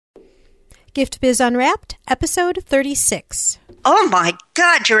Gift Biz Unwrapped, episode 36. Oh my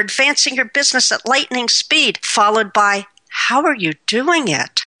God, you're advancing your business at lightning speed, followed by, how are you doing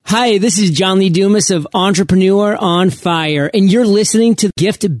it? Hi, this is John Lee Dumas of Entrepreneur on Fire, and you're listening to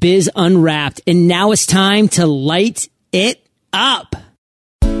Gift Biz Unwrapped, and now it's time to light it up.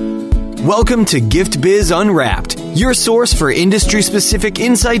 Welcome to Gift Biz Unwrapped, your source for industry-specific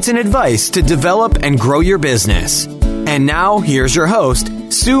insights and advice to develop and grow your business. And now, here's your host,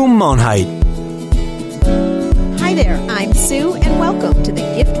 Sue Monheit. Hi there, I'm Sue, and welcome to the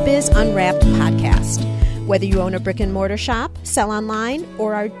Gift Biz Unwrapped podcast. Whether you own a brick and mortar shop, sell online,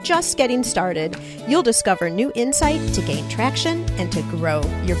 or are just getting started, you'll discover new insight to gain traction and to grow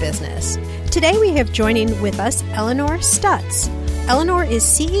your business. Today we have joining with us Eleanor Stutz. Eleanor is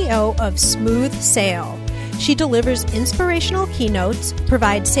CEO of Smooth Sale. She delivers inspirational keynotes,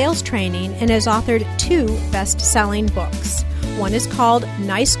 provides sales training, and has authored 2 best-selling books. One is called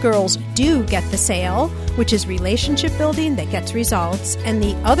Nice Girls Do Get the Sale, which is relationship building that gets results, and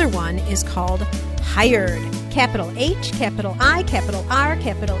the other one is called Hired. Capital H, capital I, capital R,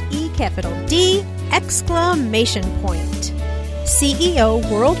 capital E, capital D, exclamation point. CEO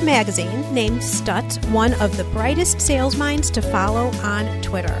World Magazine named Stutz one of the brightest sales minds to follow on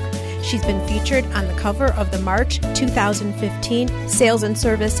Twitter. She's been featured on the cover of the March 2015 Sales and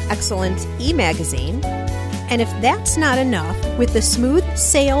Service Excellence e-magazine. And if that's not enough, with the Smooth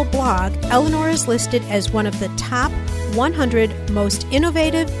Sale blog, Eleanor is listed as one of the top 100 most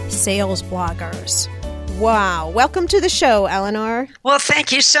innovative sales bloggers. Wow. Welcome to the show, Eleanor. Well,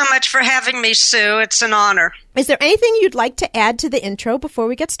 thank you so much for having me, Sue. It's an honor. Is there anything you'd like to add to the intro before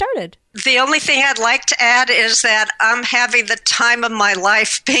we get started? The only thing I'd like to add is that I'm having the time of my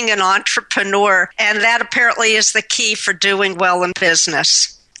life being an entrepreneur, and that apparently is the key for doing well in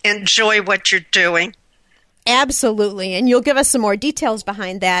business. Enjoy what you're doing. Absolutely. And you'll give us some more details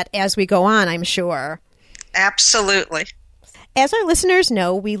behind that as we go on, I'm sure. Absolutely. As our listeners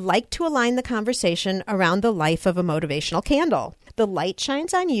know, we like to align the conversation around the life of a motivational candle. The light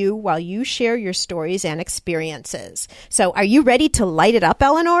shines on you while you share your stories and experiences. So are you ready to light it up,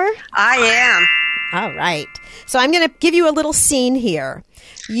 Eleanor? I am. All right. So I'm going to give you a little scene here.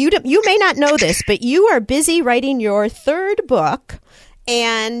 You may not know this, but you are busy writing your 3rd book.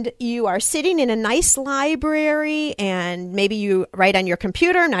 And you are sitting in a nice library, and maybe you write on your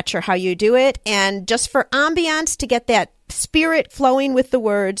computer, not sure how you do it. And just for ambiance, to get that spirit flowing with the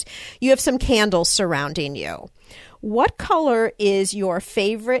words, you have some candles surrounding you. What color is your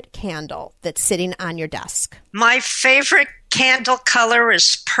favorite candle that's sitting on your desk? My favorite candle color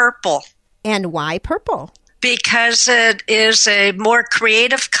is purple. And why purple? Because it is a more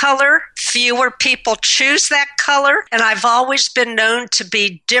creative color. Fewer people choose that color. And I've always been known to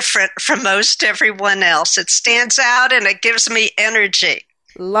be different from most everyone else. It stands out and it gives me energy.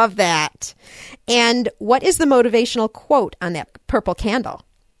 Love that. And what is the motivational quote on that purple candle?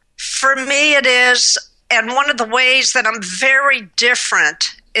 For me, it is, and one of the ways that I'm very different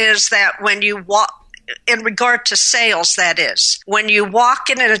is that when you walk, in regard to sales, that is, when you walk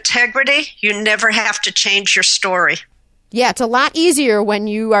in integrity, you never have to change your story. Yeah, it's a lot easier when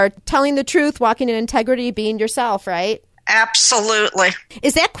you are telling the truth, walking in integrity, being yourself, right? Absolutely.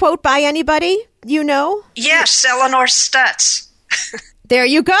 Is that quote by anybody you know? Yes, Eleanor Stutz. There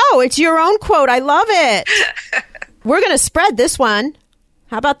you go. It's your own quote. I love it. We're going to spread this one.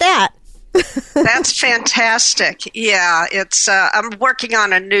 How about that? That's fantastic. Yeah, it's. I'm working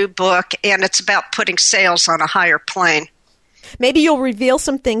on a new book, and it's about putting sales on a higher plane. Maybe you'll reveal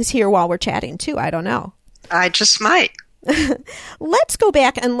some things here while we're chatting, too. I don't know. I just might. Let's go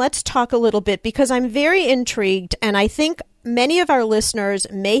back and let's talk a little bit, because I'm very intrigued, and I think many of our listeners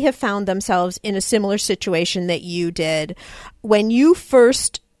may have found themselves in a similar situation that you did when you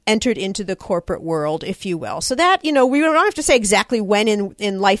first entered into the corporate world, if you will. So that, we don't have to say exactly when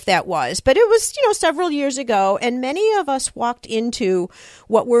in life that was, but it was, several years ago, and many of us walked into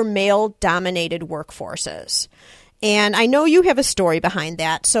what were male-dominated workforces. And I know you have a story behind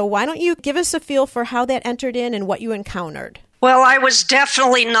that, so why don't you give us a feel for how that entered in and what you encountered? Well, I was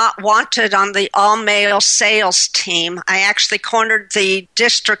definitely not wanted on the all-male sales team. I actually cornered the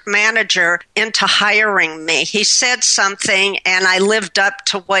district manager into hiring me. He said something, and I lived up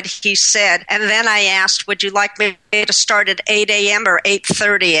to what he said. And then I asked, would you like me to start at 8 a.m. or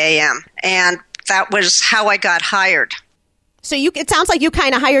 8:30 a.m.? And that was how I got hired. So it sounds like you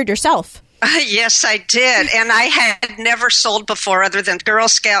kind of hired yourself. Yes, I did. And I had never sold before other than Girl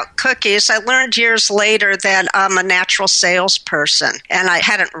Scout cookies. I learned years later that I'm a natural salesperson, and I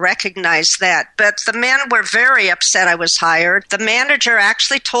hadn't recognized that. But the men were very upset I was hired. The manager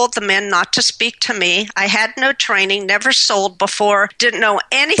actually told the men not to speak to me. I had no training, never sold before, didn't know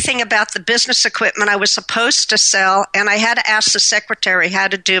anything about the business equipment I was supposed to sell, and I had to ask the secretary how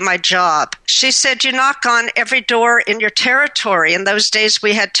to do my job. She said, you knock on every door in your territory. In those days,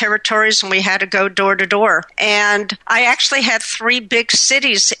 we had territories and we had to go door to door. And I actually had 3 big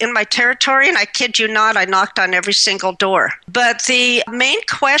cities in my territory, and I kid you not, I knocked on every single door. But the main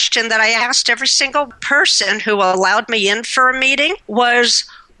question that I asked every single person who allowed me in for a meeting was,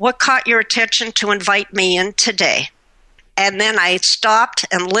 what caught your attention to invite me in today? And then I stopped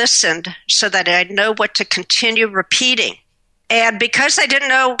and listened so that I'd know what to continue repeating. And because I didn't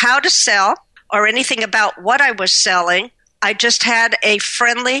know how to sell or anything about what I was selling, I just had a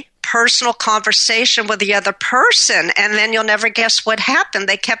friendly, personal conversation with the other person. And then you'll never guess what happened.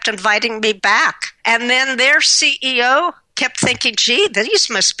 They kept inviting me back. And then their CEO kept thinking, gee, these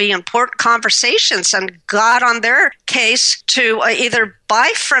must be important conversations, and got on their case to either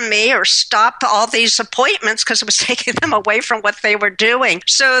buy from me or stop all these appointments because it was taking them away from what they were doing.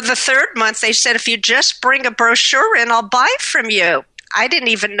 So the 3rd month, they said, if you just bring a brochure in, I'll buy from you. I didn't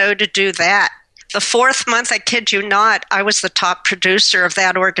even know to do that. The 4th month, I kid you not, I was the top producer of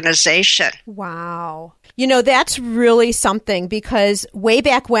that organization. Wow. You know, that's really something, because way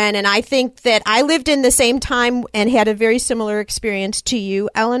back when, and I think that I lived in the same time and had a very similar experience to you,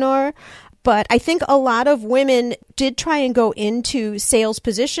 Eleanor, but I think a lot of women did try and go into sales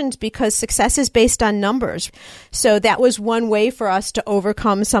positions because success is based on numbers. So that was one way for us to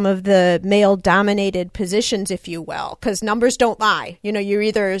overcome some of the male-dominated positions, if you will, because numbers don't lie. You know, you're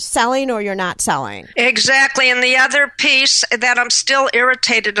either selling or you're not selling. Exactly. And the other piece that I'm still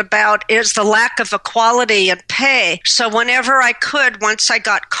irritated about is the lack of equality in pay. So whenever I could, once I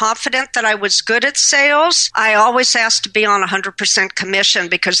got confident that I was good at sales, I always asked to be on 100% commission,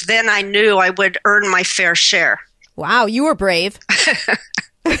 because then I knew I would earn my fair share. Wow, you were brave.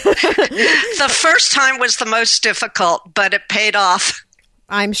 The first time was the most difficult, but it paid off.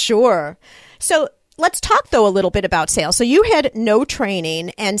 I'm sure. So let's talk, though, a little bit about sales. So you had no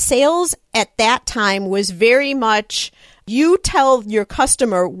training, and sales at that time was very much you tell your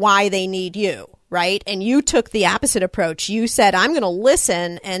customer why they need you, right? And you took the opposite approach. You said, I'm going to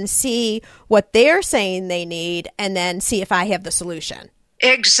listen and see what they're saying they need, and then see if I have the solution.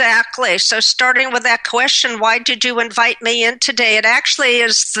 Exactly. So starting with that question, why did you invite me in today? It actually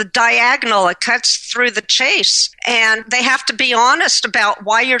is the diagonal. It cuts through the chase. And they have to be honest about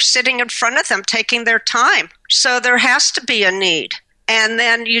why you're sitting in front of them, taking their time. So there has to be a need. And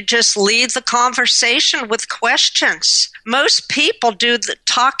then you just lead the conversation with questions. Most people do the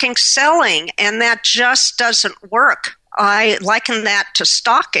talking selling, and that just doesn't work. I liken that to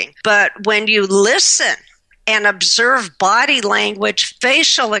stalking. But when you listen and observe body language,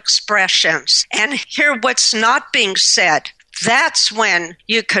 facial expressions, and hear what's not being said, that's when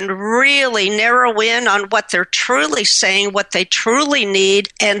you can really narrow in on what they're truly saying, what they truly need,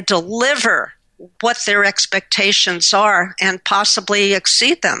 and deliver what their expectations are and possibly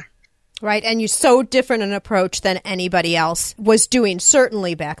exceed them. Right, and you're so different an approach than anybody else was doing,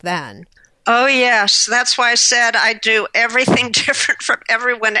 certainly back then. Oh, yes. That's why I said I do everything different from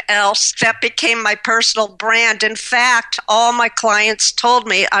everyone else. That became my personal brand. In fact, all my clients told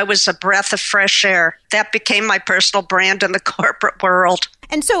me I was a breath of fresh air. That became my personal brand in the corporate world.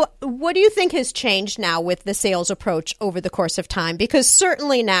 And so what do you think has changed now with the sales approach over the course of time? Because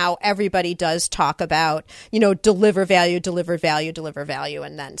certainly now everybody does talk about, deliver value,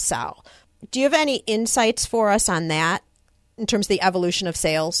 and then sell. Do you have any insights for us on that in terms of the evolution of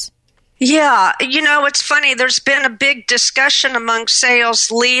sales? Yeah, it's funny. There's been a big discussion among sales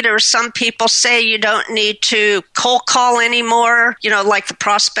leaders. Some people say you don't need to cold call anymore, like the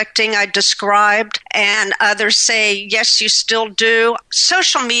prospecting I described. And others say, yes, you still do.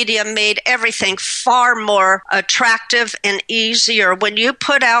 Social media made everything far more attractive and easier. When you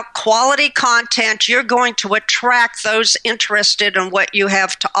put out quality content, you're going to attract those interested in what you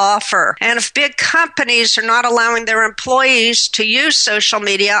have to offer. And if big companies are not allowing their employees to use social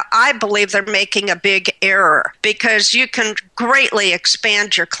media, I believe they're making a big error, because you can greatly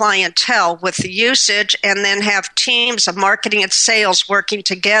expand your clientele with the usage and then have teams of marketing and sales working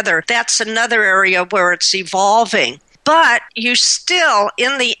together. That's another area where it's evolving. But you still,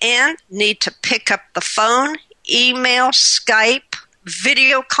 in the end, need to pick up the phone, email, Skype,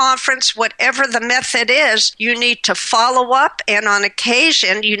 video conference, whatever the method is, you need to follow up, and on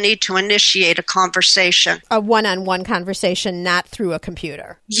occasion, you need to initiate a conversation. A one-on-one conversation, not through a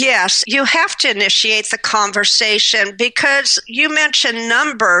computer. Yes, you have to initiate the conversation because you mentioned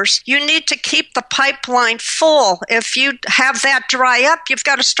numbers. You need to keep the pipeline full. If you have that dry up, you've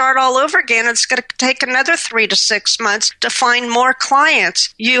got to start all over again. It's going to take another 3 to 6 months to find more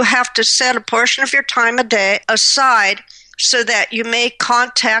clients. You have to set a portion of your time a day aside so that you may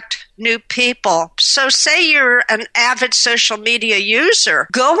contact new people. So say you're an avid social media user,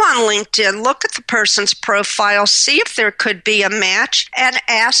 go on LinkedIn, look at the person's profile, see if there could be a match, and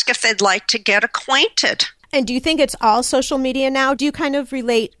ask if they'd like to get acquainted. And do you think it's all social media now? Do you kind of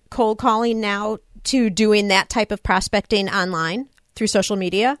relate cold calling now to doing that type of prospecting online through social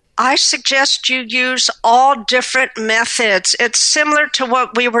media? I suggest you use all different methods. It's similar to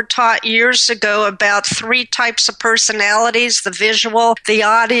what we were taught years ago about 3 types of personalities, the visual, the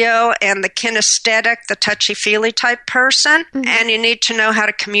audio, and the kinesthetic, the touchy-feely type person. Mm-hmm. And you need to know how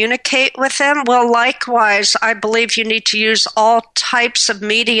to communicate with them. Well, likewise, I believe you need to use all types of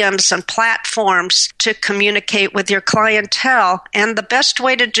mediums and platforms to communicate with your clientele. And the best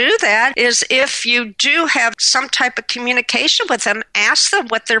way to do that is if you do have some type of communication with them, ask them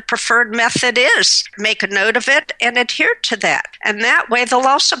what their preferred method is. Make a note of it and adhere to that. And that way they'll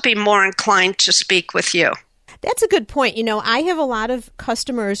also be more inclined to speak with you. That's a good point. You know, I have a lot of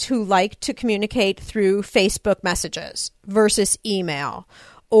customers who like to communicate through Facebook messages versus email,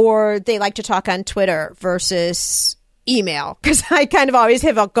 or they like to talk on Twitter versus email, because I kind of always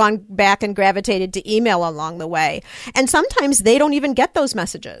have gone back and gravitated to email along the way. And sometimes they don't even get those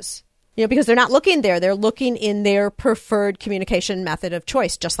messages. You know, because they're not looking there. They're looking in their preferred communication method of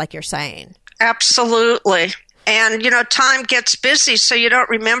choice, just like you're saying. Absolutely. And, you know, time gets busy, so you don't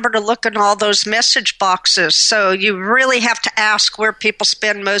remember to look in all those message boxes. So you really have to ask where people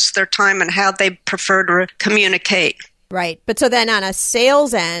spend most of their time and how they prefer to communicate. Right. But so then on a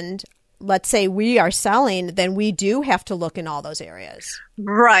sales end, let's say we are selling, then we do have to look in all those areas.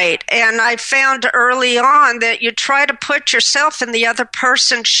 Right. And I found early on that you try to put yourself in the other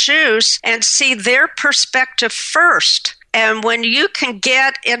person's shoes and see their perspective first. And when you can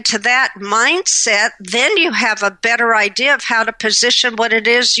get into that mindset, then you have a better idea of how to position what it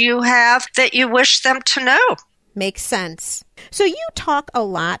is you have that you wish them to know. Makes sense. So you talk a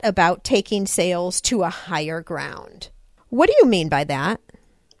lot about taking sales to a higher ground. What do you mean by that?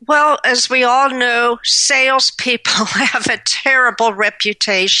 Well, as we all know, salespeople have a terrible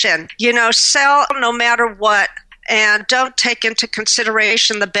reputation. You know, sell no matter what, and don't take into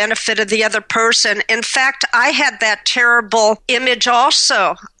consideration the benefit of the other person. In fact, I had that terrible image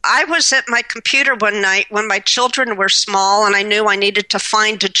also. I was at my computer one night when my children were small, and I knew I needed to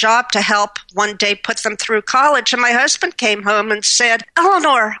find a job to help one day put them through college. And my husband came home and said,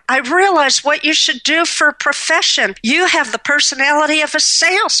 "Eleanor, I realized what you should do for a profession. You have the personality of a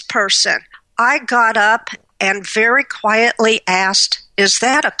salesperson." I got up and very quietly asked, "Is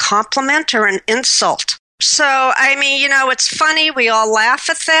that a compliment or an insult?" So, I mean, you know, it's funny. We all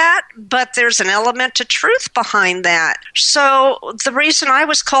laugh at that, but there's an element of truth behind that. So the reason I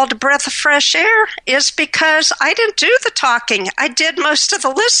was called a breath of fresh air is because I didn't do the talking. I did most of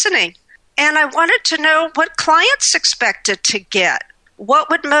the listening. And I wanted to know what clients expected to get. What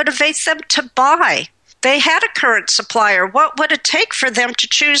would motivate them to buy? They had a current supplier. What would it take for them to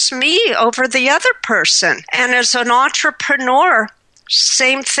choose me over the other person? And as an entrepreneur,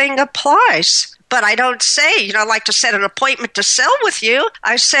 same thing applies. But I don't say, you know, I'd like to set an appointment to sell with you.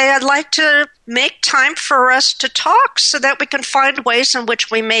 I say I'd like to make time for us to talk so that we can find ways in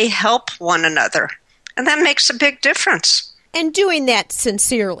which we may help one another. And that makes a big difference. And doing that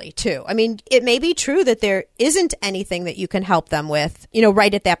sincerely, too. I mean, it may be true that there isn't anything that you can help them with, you know,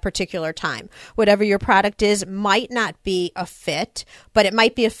 right at that particular time. Whatever your product is might not be a fit, but it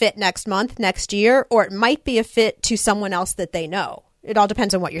might be a fit next month, next year, or it might be a fit to someone else that they know. It all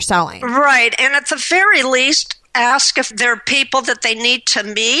depends on what you're selling. Right. And at the very least, ask if there are people that they need to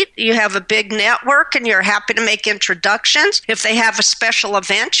meet. You have a big network and you're happy to make introductions. If they have a special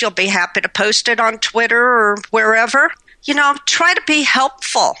event, you'll be happy to post it on Twitter or wherever. You know, try to be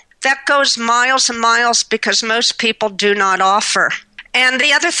helpful. That goes miles and miles because most people do not offer. And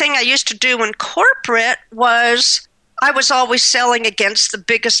the other thing I used to do in corporate was I was always selling against the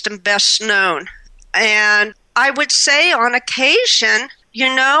biggest and best known. And I would say on occasion,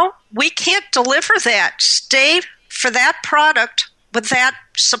 you know, we can't deliver that. Stay for that product with that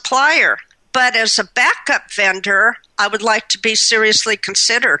supplier. But as a backup vendor, I would like to be seriously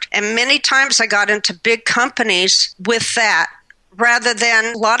considered. And many times I got into big companies with that. rather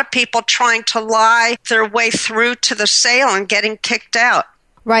than a lot of people trying to lie their way through to the sale and getting kicked out.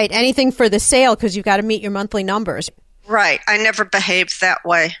 Right. Anything for the sale because you've got to meet your monthly numbers. Right. I never behaved that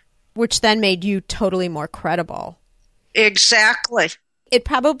way. Which then made you totally more credible. Exactly. It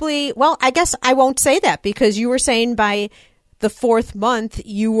probably, well, I guess I won't say that because you were saying by the 4th month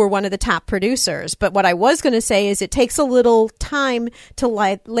you were one of the top producers. But what I was going to say is it takes a little time to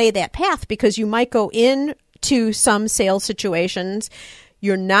lay that path because you might go into some sales situations.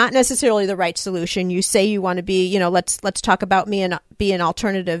 You're not necessarily the right solution. You say you want to be, let's talk about me and be an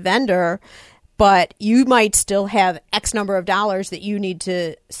alternative vendor, but you might still have X number of dollars that you need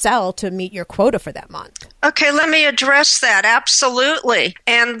to sell to meet your quota for that month. Okay, let me address that. Absolutely.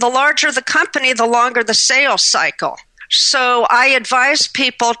 And the larger the company, the longer the sales cycle. So I advise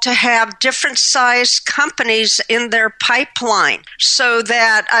people to have different size companies in their pipeline so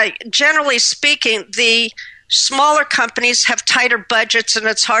that, generally speaking, the smaller companies have tighter budgets and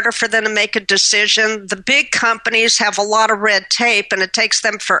it's harder for them to make a decision. The big companies have a lot of red tape and it takes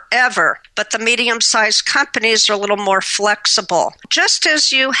them forever. But the medium-sized companies are a little more flexible. Just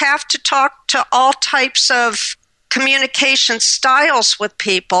as you have to talk to all types of communication styles with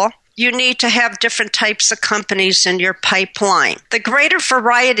people, you need to have different types of companies in your pipeline. The greater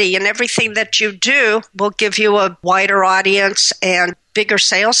variety in everything that you do will give you a wider audience and bigger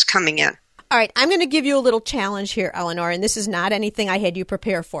sales coming in. All right, I'm going to give you a little challenge here, Eleanor, and this is not anything I had you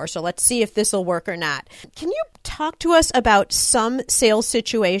prepare for, so let's see if this will work or not. Can you talk to us about some sales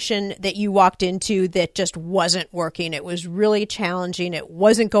situation that you walked into that just wasn't working? It was really challenging. It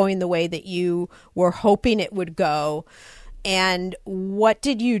wasn't going the way that you were hoping it would go. And what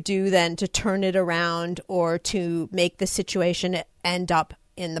did you do then to turn it around or to make the situation end up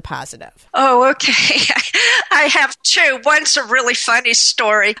in the positive? Oh, okay. I have two. One's a really funny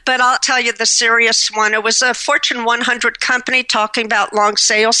story, but I'll tell you the serious one. It was a Fortune 100 company talking about long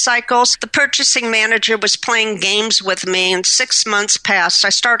sales cycles. The purchasing manager was playing games with me, and 6 months passed. I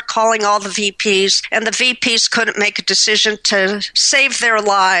started calling all the VPs, and the VPs couldn't make a decision to save their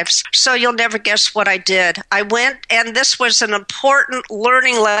lives. So you'll never guess what I did. I went, and this was an important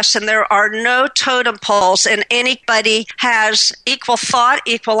learning lesson. There are no totem poles, and anybody has equal thought,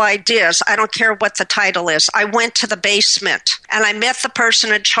 equal ideas. I don't care what the title is. I went to the basement and I met the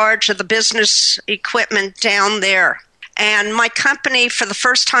person in charge of the business equipment down there. And my company, for the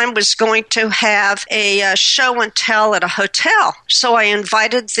first time, was going to have a show and tell at a hotel. So I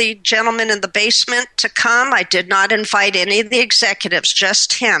invited the gentleman in the basement to come. I did not invite any of the executives,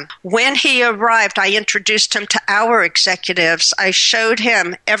 just him. When he arrived, I introduced him to our executives. I showed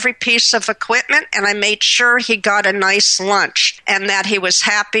him every piece of equipment, and I made sure he got a nice lunch and that he was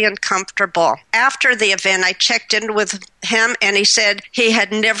happy and comfortable. After the event, I checked in with him, and he said he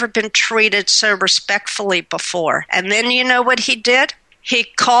had never been treated so respectfully before. And then you know what he did? He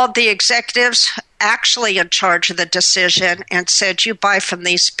called the executives actually in charge of the decision and said, you buy from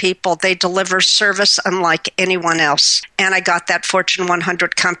these people. They deliver service unlike anyone else. And I got that Fortune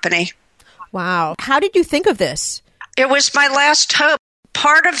 100 company. Wow. How did you think of this? It was my last hope.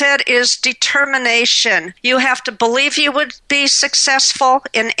 Part of it is determination. You have to believe you would be successful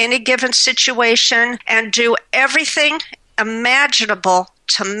in any given situation and do everything imaginable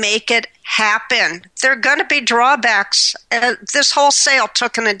to make it happen. There are going to be drawbacks. This whole sale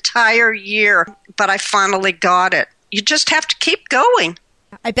took an entire year, but I finally got it. You just have to keep going.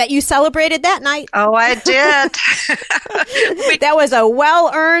 I bet you celebrated that night. Oh, I did. That was a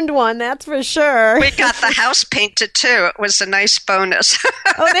well-earned one, that's for sure. We got the house painted, too. It was a nice bonus.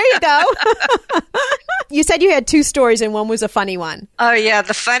 Oh, there you go. You said you had two stories, and one was a funny one. Oh, yeah,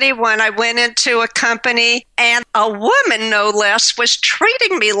 the funny one. I went into a company, and a woman, no less, was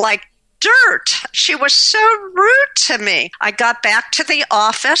treating me like dirt. She was so rude to me. I got back to the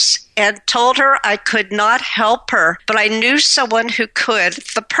office and told her I could not help her, but I knew someone who could.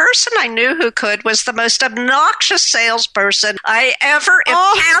 The person I knew who could was the most obnoxious salesperson I ever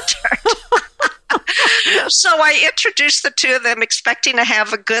encountered. So I introduced the two of them expecting to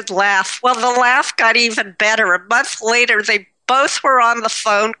have a good laugh. Well, the laugh got even better. A month later, they both were on the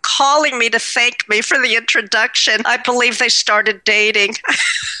phone calling me to thank me for the introduction. I believe they started dating.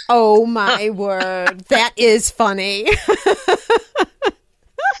 Oh, my word. That is funny.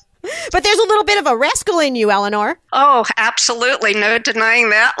 But there's a little bit of a rascal in you, Eleanor. Oh, absolutely. No denying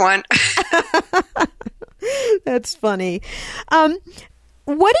that one. That's funny.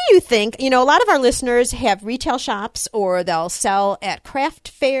 What do you think? A lot of our listeners have retail shops or they'll sell at craft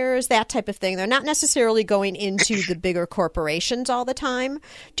fairs, that type of thing. They're not necessarily going into the bigger corporations all the time.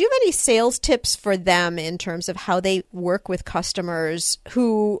 Do you have any sales tips for them in terms of how they work with customers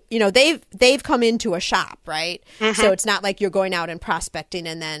who, they've come into a shop, right? Mm-hmm. So it's not like you're going out and prospecting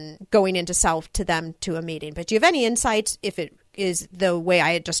and then going in to sell to them to a meeting. But do you have any insights if it is the way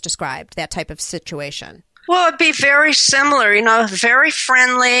I had just described, that type of situation? Well, it'd be very similar, very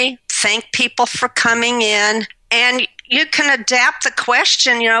friendly, thank people for coming in, and you can adapt the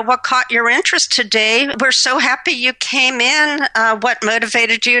question, what caught your interest today? We're so happy you came in. What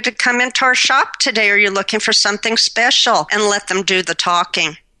motivated you to come into our shop today? Are you looking for something special? And let them do the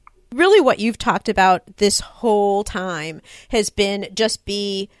talking. Really what you've talked about this whole time has been just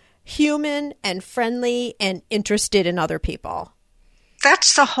be human and friendly and interested in other people.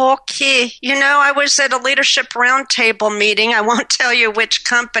 That's the whole key. I was at a leadership roundtable meeting. I won't tell you which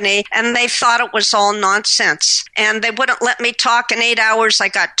company, and they thought it was all nonsense. And they wouldn't let me talk. In 8 hours, I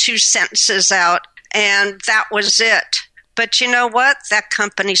got 2 sentences out, and that was it. But you know what? That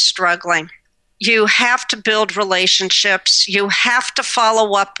company's struggling. You have to build relationships. You have to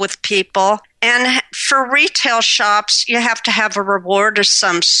follow up with people. And for retail shops, you have to have a reward of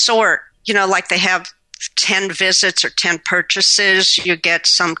some sort, like they have 10 visits or 10 purchases, you get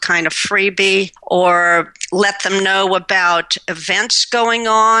some kind of freebie, or let them know about events going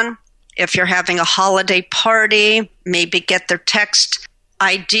on. If you're having a holiday party, maybe get their text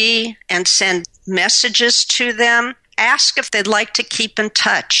ID and send messages to them. Ask if they'd like to keep in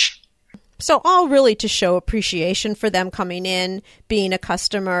touch. So all really to show appreciation for them coming in, being a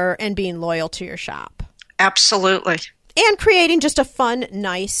customer, and being loyal to your shop. Absolutely. And creating just a fun,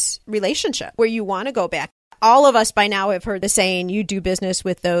 nice relationship where you want to go back. All of us by now have heard the saying, you do business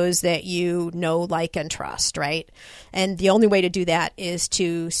with those that you know, like, and trust, right? And the only way to do that is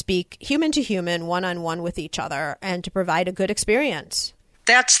to speak human to human, one-on-one with each other, and to provide a good experience.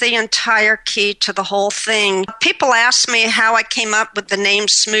 That's the entire key to the whole thing. People ask me how I came up with the name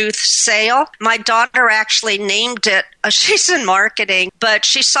Smooth Sale. My daughter actually named it. She's in marketing, but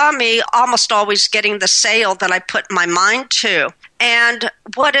she saw me almost always getting the sale that I put my mind to. And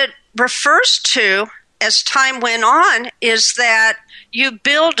what it refers to as time went on is that you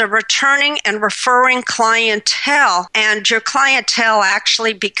build a returning and referring clientele, and your clientele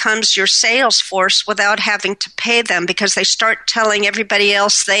actually becomes your sales force without having to pay them, because they start telling everybody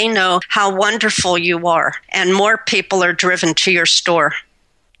else they know how wonderful you are, and more people are driven to your store.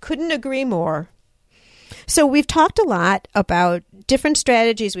 Couldn't agree more. So we've talked a lot about different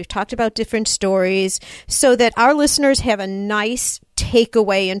strategies. We've talked about different stories so that our listeners have a nice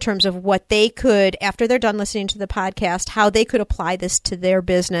takeaway in terms of what they could, after they're done listening to the podcast, how they could apply this to their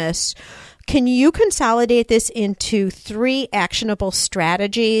business. Can you consolidate this into 3 actionable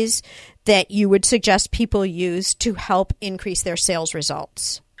strategies that you would suggest people use to help increase their sales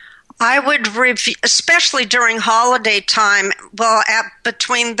results? I would review, especially during holiday time. Well,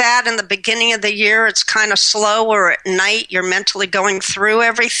 between that and the beginning of the year, it's kind of slow, or at night you're mentally going through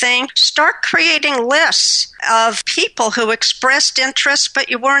everything. Start creating lists of people who expressed interest but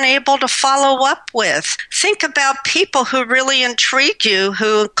you weren't able to follow up with. Think about people who really intrigue you,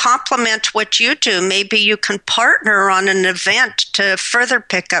 who complement what you do. Maybe you can partner on an event to further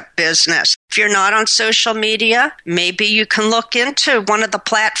pick up business. If you're not on social media, maybe you can look into one of the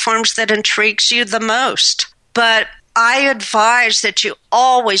platforms that intrigues you the most. But I advise that you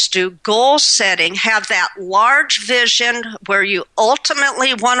always do goal setting, have that large vision where you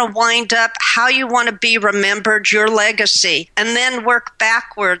ultimately want to wind up, how you want to be remembered, your legacy, and then work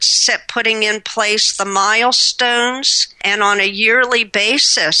backwards, putting in place the milestones, and on a yearly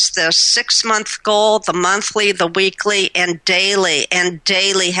basis, the 6-month goal, the monthly, the weekly, and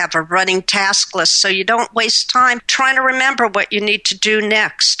daily have a running task list so you don't waste time trying to remember what you need to do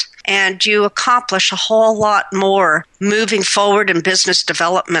next. And you accomplish a whole lot more moving forward in business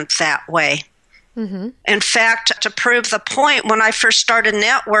development that way. Mm-hmm. In fact, to prove the point, when I first started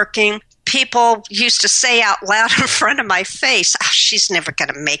networking, people used to say out loud in front of my face, she's never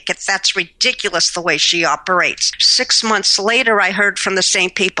going to make it. That's ridiculous the way she operates. 6 months later, I heard from the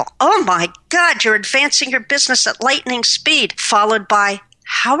same people, oh my God, you're advancing your business at lightning speed, followed by,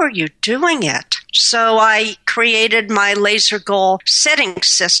 how are you doing it? So I created my laser goal setting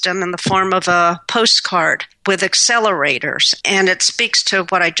system in the form of a postcard with accelerators, and it speaks to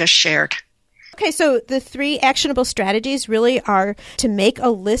what I just shared. Okay, so the 3 actionable strategies really are to make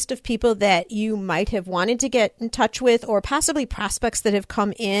a list of people that you might have wanted to get in touch with, or possibly prospects that have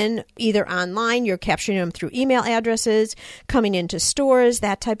come in either online, you're capturing them through email addresses, coming into stores,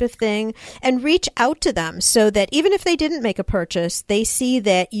 that type of thing, and reach out to them so that even if they didn't make a purchase, they see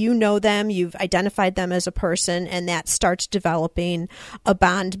that you know them, you've identified them as a person, and that starts developing a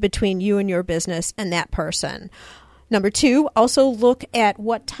bond between you and your business and that person. Number 2, also look at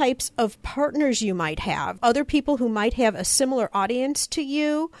what types of partners you might have. Other people who might have a similar audience to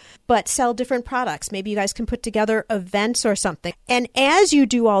you, but sell different products. Maybe you guys can put together events or something. And as you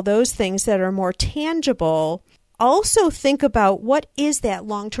do all those things that are more tangible, also think about what is that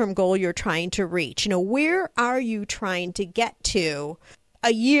long-term goal you're trying to reach. Where are you trying to get to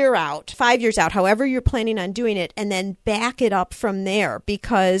a year out, 5 years out, however you're planning on doing it, and then back it up from there.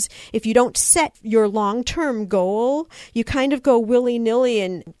 Because if you don't set your long-term goal, you kind of go willy-nilly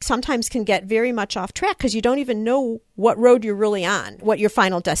and sometimes can get very much off track because you don't even know what road you're really on, what your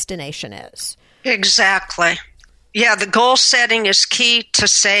final destination is. Exactly. Yeah, the goal setting is key to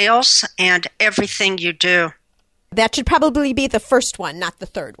sales and everything you do. That should probably be the first one, not the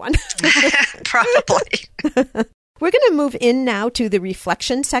third one. Probably. We're going to move in now to the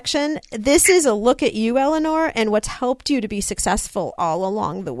reflection section. This is a look at you, Eleanor, and what's helped you to be successful all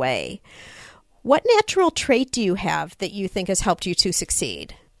along the way. What natural trait do you have that you think has helped you to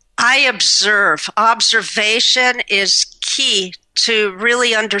succeed? I observe. Observation is key to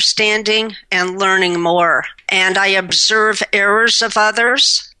really understanding and learning more. And I observe errors of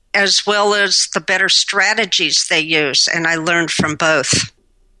others as well as the better strategies they use, and I learn from both.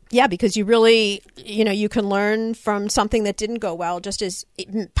 Yeah, because you really, you can learn from something that didn't go well just as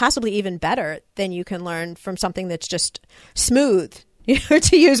possibly even better than you can learn from something that's just smooth,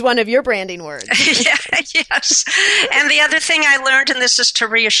 to use one of your branding words. Yes. And the other thing I learned, and this is to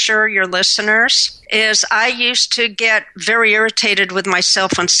reassure your listeners, is I used to get very irritated with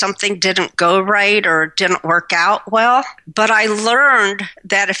myself when something didn't go right or didn't work out well. But I learned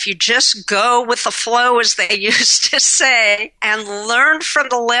that if you just go with the flow, as they used to say, and learn from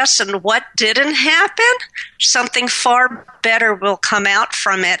the lesson what didn't happen, something far better will come out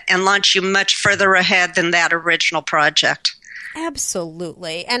from it and launch you much further ahead than that original project.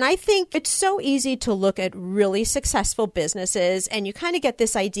 Absolutely. And I think it's so easy to look at really successful businesses and you kind of get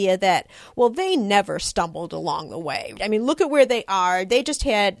this idea that, well, they never stumbled along the way. I mean, look at where they are. They just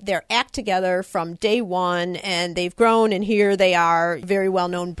had their act together from day one and they've grown and here they are, very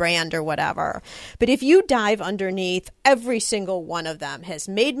well-known brand or whatever. But if you dive underneath, every single one of them has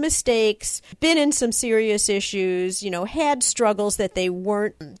made mistakes, been in some serious issues, had struggles that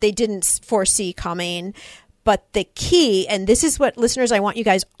they didn't foresee coming. But the key, and this is what listeners, I want you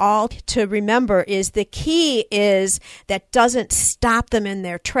guys all to remember, is the key is that doesn't stop them in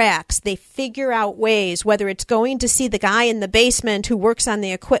their tracks. They figure out ways, whether it's going to see the guy in the basement who works on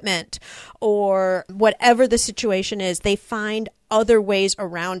the equipment or whatever the situation is, they find other ways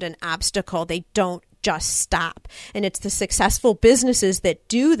around an obstacle. They don't just stop. And it's the successful businesses that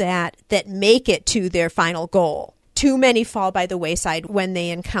do that make it to their final goal. Too many fall by the wayside when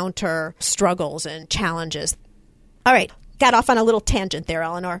they encounter struggles and challenges. All right. Got off on a little tangent there,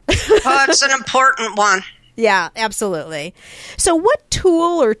 Eleanor. Oh, it's an important one. Yeah, absolutely. So what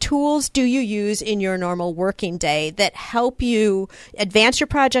tool or tools do you use in your normal working day that help you advance your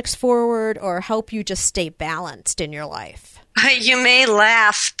projects forward or help you just stay balanced in your life? You may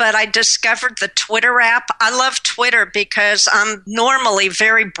laugh, but I discovered the Twitter app. I love Twitter because I'm normally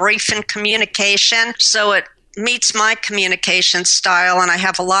very brief in communication, so it meets my communication style, and I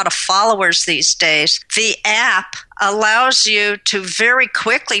have a lot of followers these days. The app allows you to very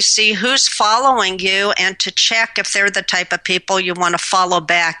quickly see who's following you and to check if they're the type of people you want to follow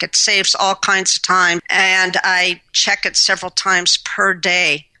back. It saves all kinds of time, and I check it several times per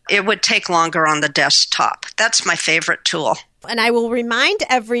day. It would take longer on the desktop. That's my favorite tool. And I will remind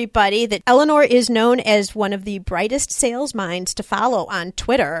everybody that Eleanor is known as one of the brightest sales minds to follow on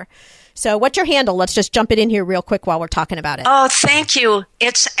Twitter. So what's your handle? Let's just jump it in here real quick while we're talking about it. Oh, thank you.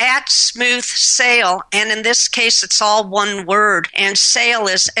 It's @SmoothSale. And in this case, it's all one word. And sale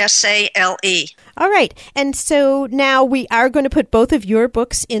is SALE. All right. And so now we are going to put both of your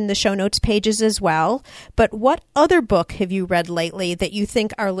books in the show notes pages as well. But what other book have you read lately that you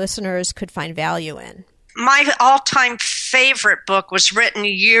think our listeners could find value in? My all-time favorite book was written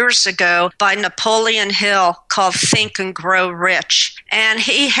years ago by Napoleon Hill called Think and Grow Rich. And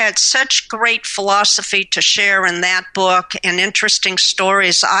he had such great philosophy to share in that book and interesting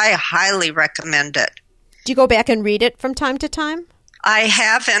stories. I highly recommend it. Do you go back and read it from time to time? I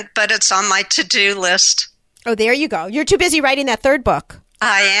haven't, but it's on my to-do list. Oh, there you go. You're too busy writing that third book.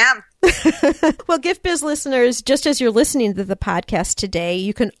 I am. Well, Gift Biz listeners, just as you're listening to the podcast today,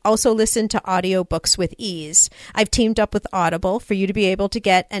 you can also listen to audiobooks with ease. I've teamed up with Audible for you to be able to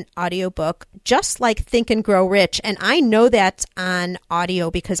get an audiobook just like Think and Grow Rich. And I know that's on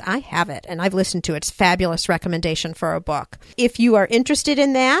audio because I have it and I've listened to it. It's a fabulous recommendation for a book. If you are interested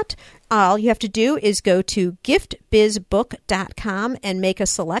in that, all you have to do is go to giftbizbook.com and make a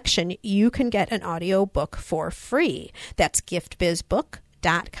selection. You can get an audiobook for free. That's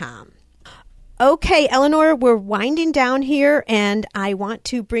giftbizbook.com. Okay, Eleanor, we're winding down here, and I want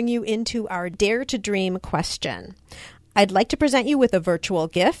to bring you into our Dare to Dream question. I'd like to present you with a virtual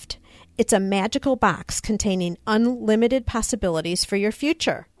gift. It's a magical box containing unlimited possibilities for your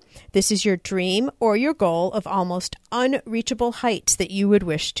future. This is your dream or your goal of almost unreachable heights that you would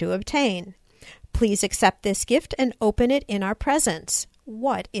wish to obtain. Please accept this gift and open it in our presence.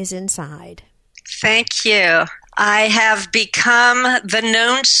 What is inside? Thank you. I have become the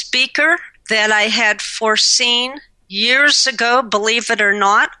known speaker that I had foreseen years ago, believe it or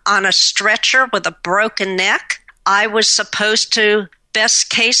not, on a stretcher with a broken neck. I was supposed to, best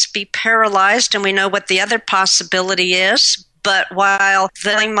case, be paralyzed, and we know what the other possibility is. But while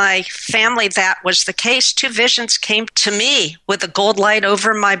telling my family that was the case, two visions came to me with a gold light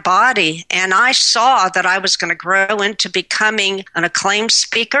over my body. And I saw that I was going to grow into becoming an acclaimed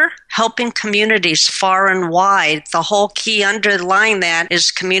speaker, helping communities far and wide. The whole key underlying that is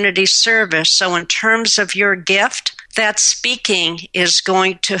community service. So in terms of your gift, that speaking is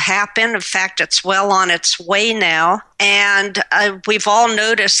going to happen. In fact, it's well on its way now. And we've all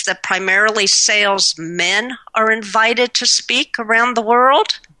noticed that primarily salesmen are invited to speak around the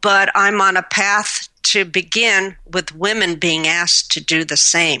world, but I'm on a path to begin with women being asked to do the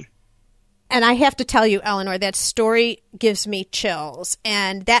same. And I have to tell you, Eleanor, that story gives me chills.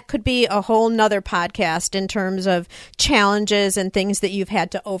 And that could be a whole nother podcast in terms of challenges and things that you've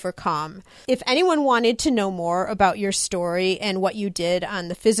had to overcome. If anyone wanted to know more about your story and what you did on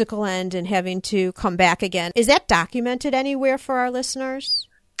the physical end and having to come back again, is that documented anywhere for our listeners?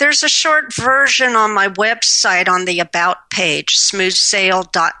 There's a short version on my website on the About page,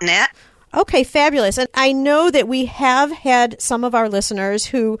 smoothsail.net. Okay, fabulous. And I know that we have had some of our listeners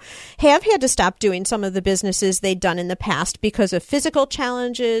who have had to stop doing some of the businesses they'd done in the past because of physical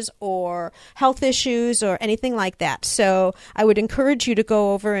challenges or health issues or anything like that. So I would encourage you to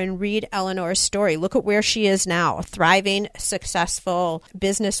go over and read Eleanor's story. Look at where she is now, a thriving, successful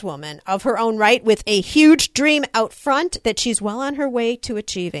businesswoman of her own right with a huge dream out front that she's well on her way to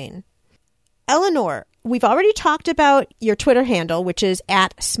achieving. Eleanor, we've already talked about your Twitter handle, which is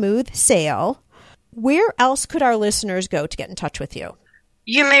 @smoothsail. Where else could our listeners go to get in touch with you?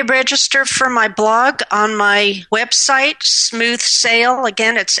 You may register for my blog on my website, Smooth Sail.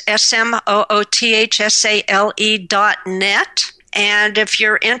 Again, it's smoothsale.net. And if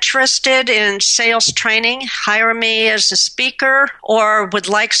you're interested in sales training, hire me as a speaker or would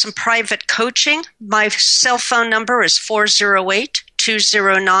like some private coaching, my cell phone number is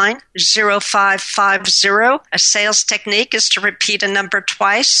 408-209-0550. A sales technique is to repeat a number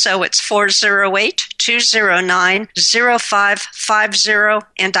twice, so it's 408-209-0550,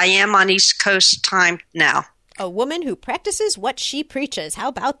 and I am on East Coast time now. A woman who practices what she preaches. How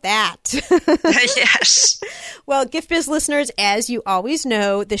about that? Yes. Well, Gift Biz listeners, as you always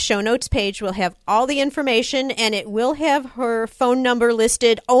know, the show notes page will have all the information, and it will have her phone number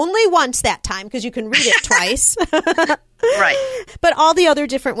listed only once that time because you can read it twice. Right. But all the other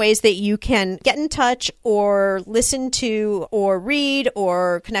different ways that you can get in touch or listen to or read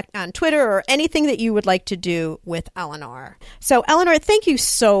or connect on Twitter or anything that you would like to do with Eleanor. So, Eleanor, thank you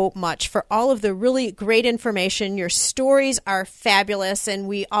so much for all of the really great information. Your stories are fabulous, and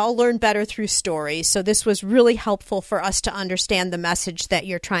we all learn better through stories. So this was really helpful for us to understand the message that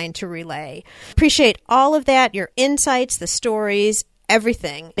you're trying to relay. Appreciate all of that, your insights, the stories,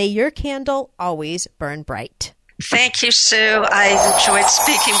 everything. May your candle always burn bright. Thank you, Sue. I enjoyed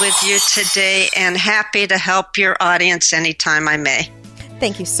speaking with you today and happy to help your audience anytime I may.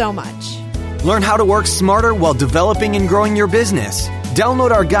 Thank you so much. Learn how to work smarter while developing and growing your business. Download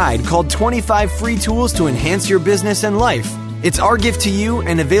our guide called 25 Free Tools to Enhance Your Business and Life. It's our gift to you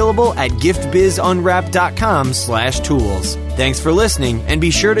and available at giftbizunwrapped.com/tools. Thanks for listening, and be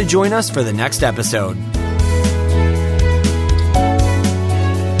sure to join us for the next episode.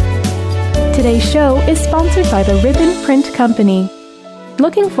 Today's show is sponsored by the Ribbon Print Company.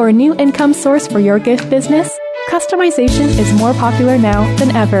 Looking for a new income source for your gift business? Customization is more popular now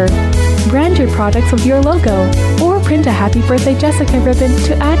than ever. Brand your products with your logo, or print a Happy Birthday Jessica ribbon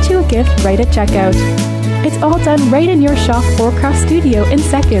to add to a gift right at checkout. It's all done right in your shop or craft studio in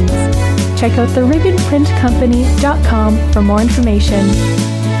seconds. Check out theribbonprintcompany.com for more information.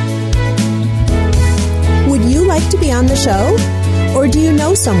 like to be on the show? Or do you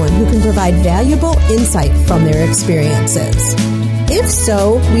know someone who can provide valuable insight from their experiences? If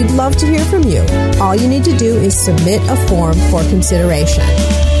so, we'd love to hear from you. All you need to do is submit a form for consideration.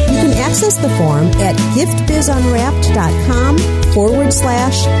 You can access the form at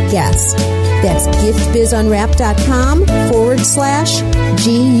giftbizunwrapped.com/guest. That's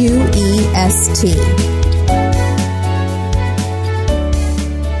giftbizunwrapped.com/GUEST.